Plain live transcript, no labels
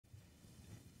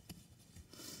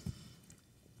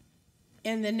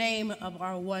In the name of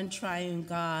our one triune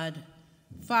God,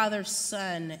 Father,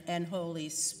 Son, and Holy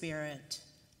Spirit.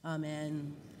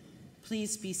 Amen.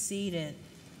 Please be seated.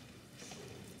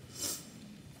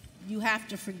 You have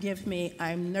to forgive me.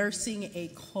 I'm nursing a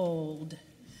cold,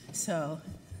 so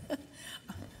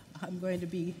I'm going to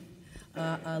be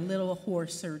a little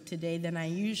hoarser today than I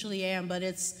usually am, but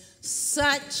it's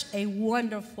such a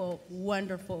wonderful,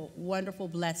 wonderful, wonderful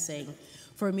blessing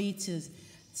for me to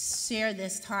share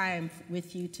this time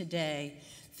with you today.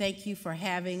 Thank you for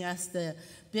having us. The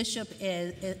bishop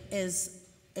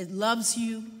loves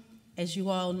you, as you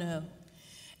all know,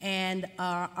 and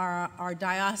our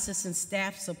diocesan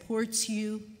staff supports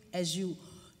you. If you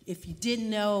didn't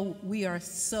know, we are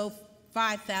so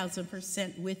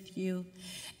 5,000% with you,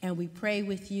 and we pray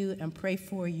with you and pray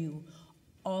for you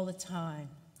all the time.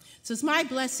 So it's my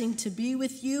blessing to be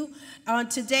with you on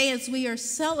today as we are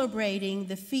celebrating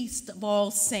the Feast of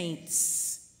All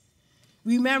Saints,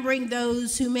 remembering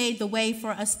those who made the way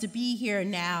for us to be here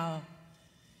now.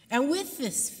 And with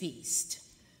this feast,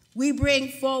 we bring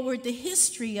forward the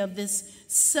history of this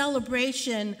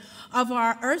celebration of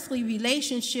our earthly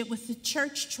relationship with the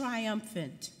Church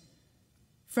Triumphant,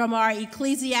 from our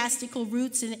ecclesiastical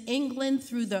roots in England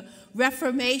through the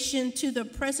Reformation to the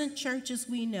present church as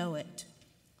we know it.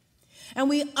 And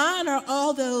we honor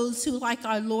all those who, like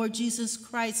our Lord Jesus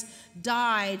Christ,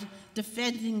 died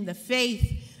defending the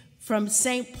faith, from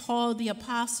St. Paul the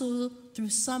Apostle through,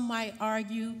 some might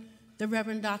argue, the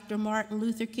Reverend Dr. Martin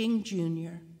Luther King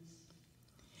Jr.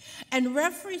 And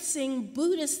referencing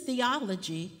Buddhist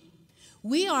theology,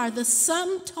 we are the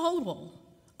sum total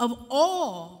of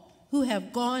all who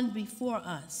have gone before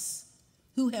us,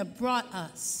 who have brought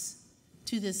us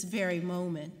to this very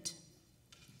moment.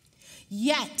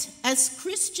 Yet, as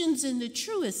Christians in the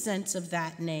truest sense of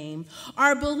that name,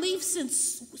 our belief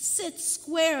sits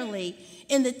squarely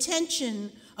in the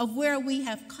tension of where we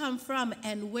have come from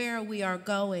and where we are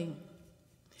going.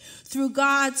 Through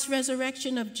God's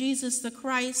resurrection of Jesus the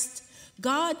Christ,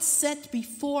 God set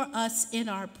before us in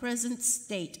our present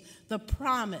state the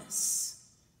promise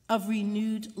of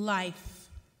renewed life.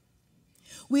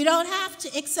 We don't have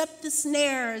to accept the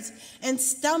snares and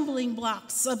stumbling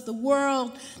blocks of the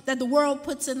world that the world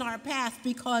puts in our path,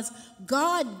 because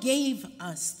God gave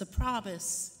us the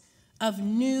promise of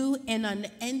new and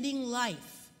unending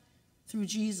life through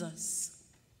Jesus.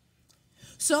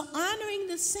 So honoring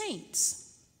the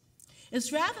saints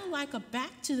is rather like a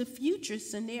Back to the Future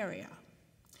scenario.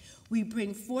 We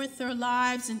bring forth their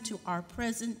lives into our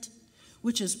present,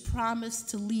 which is promised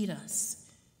to lead us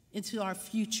into our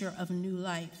future of new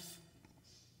life.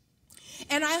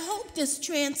 And I hope this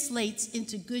translates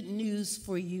into good news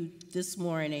for you this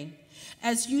morning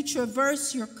as you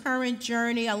traverse your current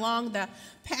journey along the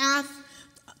path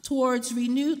towards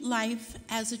renewed life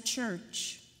as a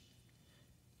church.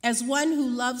 As one who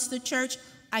loves the church,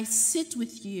 I sit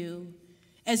with you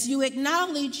as you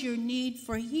acknowledge your need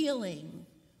for healing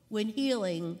when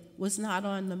healing was not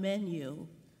on the menu,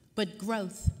 but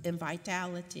growth and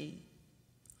vitality.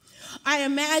 I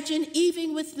imagine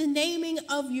even with the naming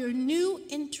of your new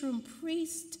interim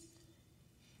priest,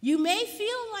 you may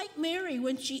feel like Mary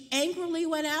when she angrily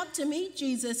went out to meet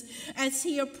Jesus as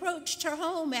he approached her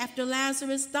home after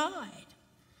Lazarus died.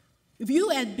 If you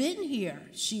had been here,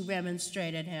 she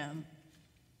remonstrated him,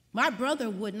 my brother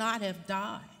would not have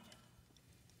died.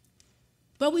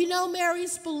 But we know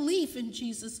Mary's belief in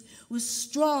Jesus was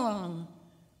strong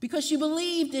because she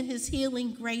believed in his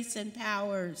healing grace and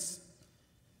powers.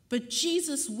 But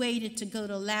Jesus waited to go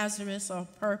to Lazarus on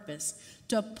purpose,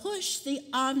 to push the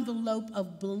envelope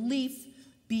of belief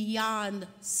beyond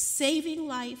saving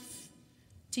life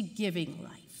to giving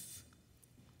life.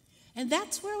 And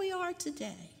that's where we are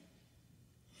today.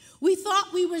 We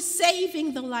thought we were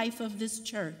saving the life of this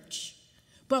church,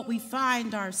 but we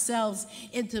find ourselves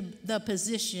into the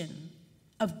position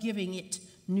of giving it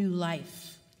new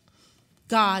life.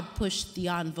 God pushed the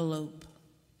envelope.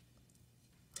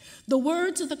 The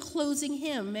words of the closing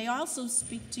hymn may also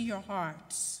speak to your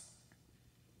hearts.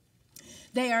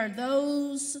 They are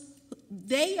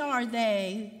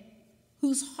they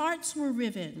whose hearts were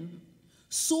riven,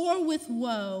 sore with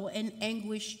woe and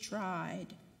anguish tried,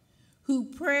 who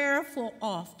prayerful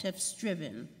oft have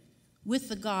striven with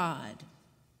the God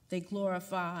they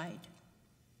glorified.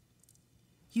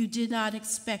 You did not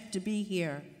expect to be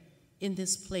here in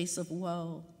this place of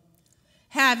woe,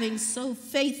 having so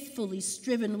faithfully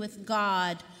striven with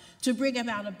God to bring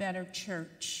about a better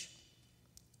church.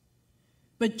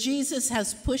 But Jesus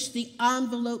has pushed the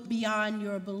envelope beyond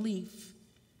your belief,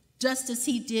 just as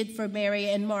he did for Mary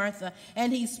and Martha,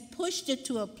 and he's pushed it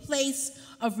to a place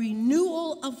of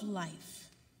renewal of life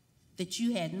that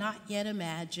you had not yet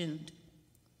imagined.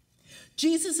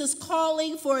 Jesus is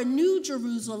calling for a new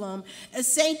Jerusalem, as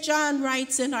St. John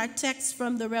writes in our text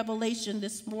from the Revelation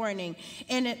this morning,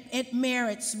 and it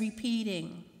merits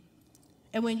repeating.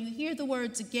 And when you hear the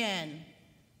words again,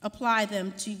 apply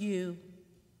them to you.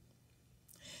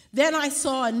 Then I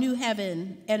saw a new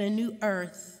heaven and a new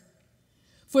earth,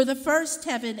 for the first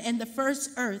heaven and the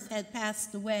first earth had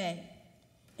passed away,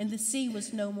 and the sea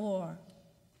was no more.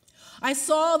 I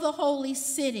saw the holy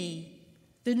city,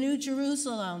 the new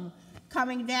Jerusalem,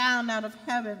 coming down out of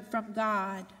heaven from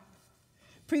God,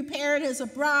 prepared as a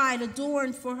bride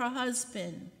adorned for her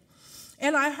husband.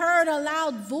 And I heard a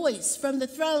loud voice from the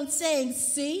throne saying,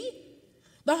 "See,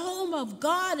 the home of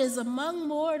God is among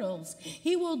mortals.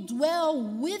 He will dwell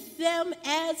with them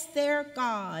as their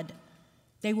God.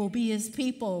 They will be his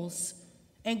peoples,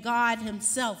 and God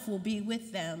himself will be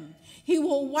with them. He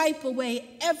will wipe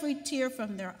away every tear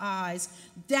from their eyes.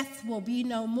 Death will be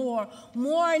no more.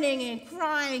 Mourning and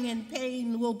crying and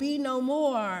pain will be no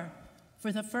more,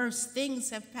 for the first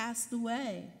things have passed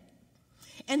away."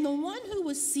 And the one who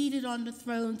was seated on the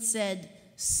throne said,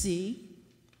 "See,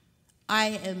 I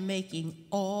am making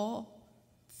all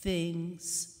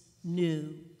things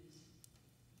new."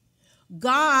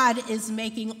 God is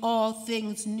making all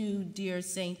things new, dear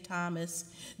St. Thomas.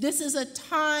 This is a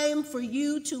time for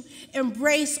you to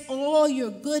embrace all your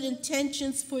good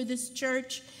intentions for this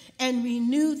church and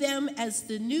renew them as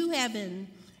the new heaven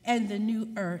and the new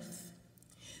earth.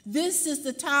 This is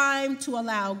the time to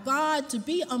allow God to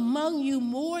be among you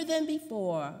more than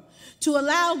before, to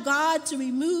allow God to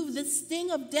remove the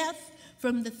sting of death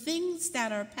from the things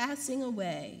that are passing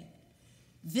away.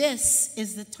 This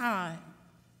is the time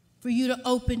for you to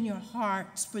open your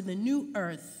hearts for the new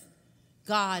earth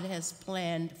God has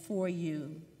planned for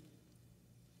you.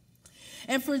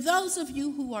 And for those of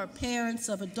you who are parents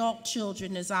of adult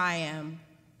children, as I am,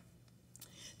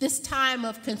 this time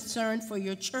of concern for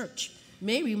your church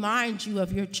may remind you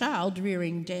of your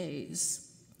child-rearing days.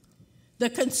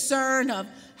 The concern of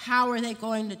how are they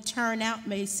going to turn out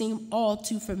may seem all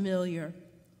too familiar.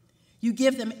 You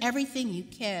give them everything you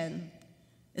can,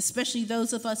 especially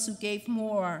those of us who gave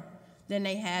more than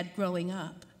they had growing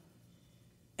up.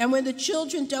 And when the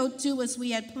children don't do as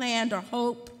we had planned or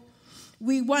hoped,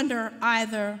 we wonder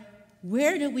either,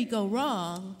 where did we go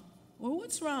wrong, or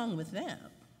what's wrong with them?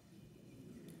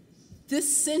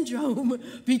 This syndrome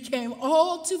became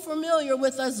all too familiar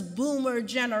with us boomer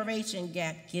generation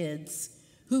gap kids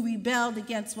who rebelled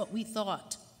against what we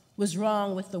thought was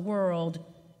wrong with the world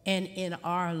and in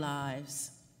our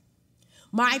lives.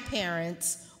 My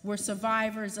parents were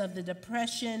survivors of the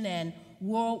Depression and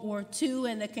World War II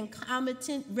and the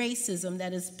concomitant racism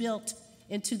that is built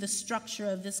into the structure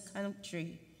of this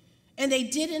country. And they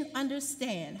didn't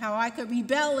understand how I could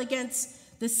rebel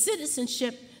against the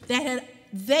citizenship that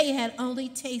they had only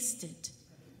tasted,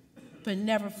 but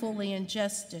never fully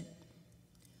ingested.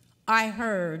 I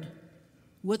heard,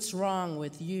 "What's wrong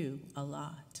with you?" a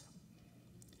lot.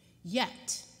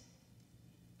 Yet,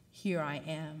 here I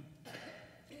am.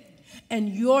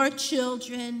 And your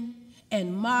children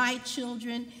and my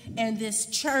children and this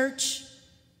church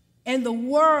and the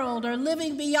world are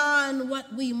living beyond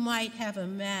what we might have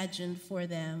imagined for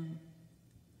them.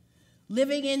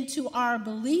 Living into our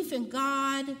belief in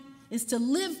God is to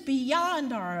live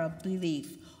beyond our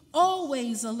belief,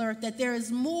 always alert that there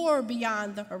is more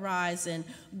beyond the horizon.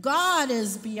 God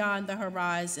is beyond the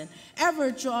horizon,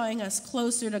 ever drawing us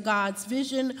closer to God's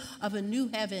vision of a new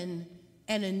heaven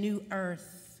and a new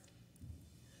earth.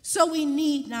 So we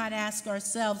need not ask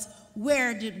ourselves,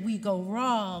 where did we go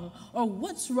wrong, or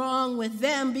what's wrong with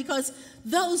them, because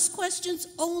those questions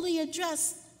only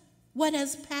address what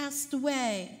has passed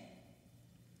away.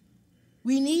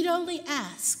 We need only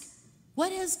ask,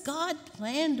 what has God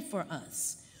planned for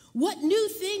us? What new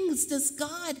things does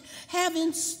God have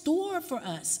in store for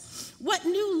us? What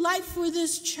new life for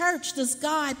this church does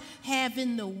God have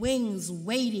in the wings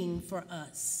waiting for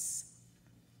us?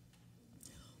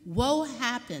 Woe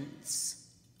happens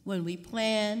when we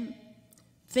plan,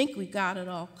 think we got it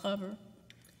all covered,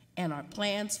 and our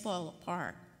plans fall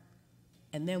apart,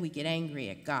 and then we get angry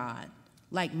at God,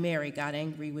 like Mary got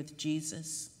angry with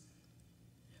Jesus.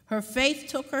 Her faith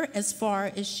took her as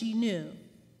far as she knew,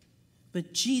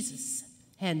 but Jesus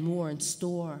had more in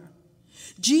store.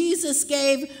 Jesus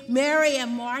gave Mary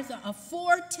and Martha a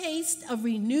foretaste of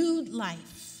renewed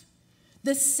life,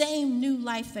 the same new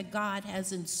life that God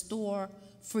has in store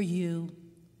for you.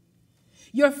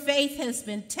 Your faith has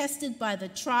been tested by the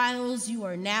trials you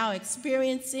are now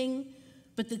experiencing,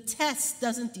 but the test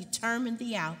doesn't determine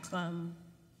the outcome.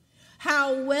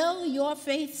 How well your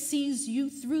faith sees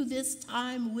you through this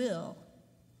time will.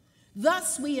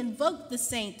 Thus we invoke the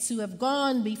saints who have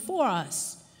gone before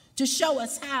us to show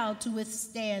us how to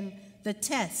withstand the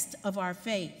test of our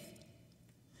faith.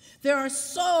 There are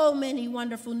so many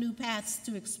wonderful new paths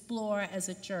to explore as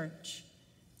a church.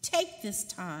 Take this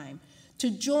time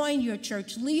to join your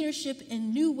church leadership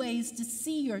in new ways to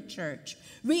see your church.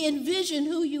 Re-envision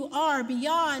who you are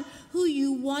beyond who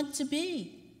you want to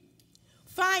be.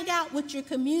 Find out what your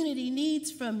community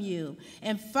needs from you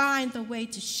and find the way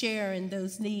to share in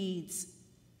those needs.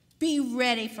 Be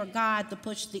ready for God to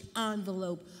push the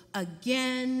envelope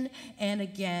again and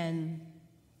again.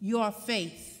 Your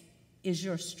faith is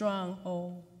your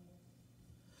stronghold.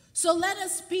 So let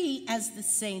us be as the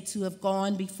saints who have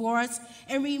gone before us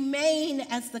and remain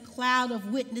as the cloud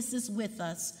of witnesses with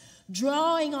us,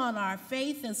 drawing on our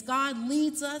faith as God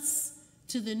leads us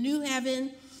to the new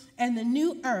heaven and the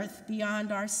new earth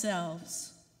beyond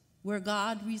ourselves, where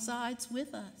God resides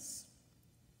with us.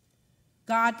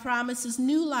 God promises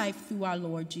new life through our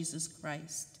Lord Jesus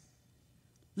Christ.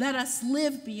 Let us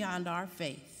live beyond our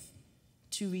faith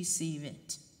to receive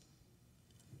it.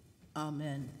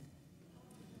 Amen.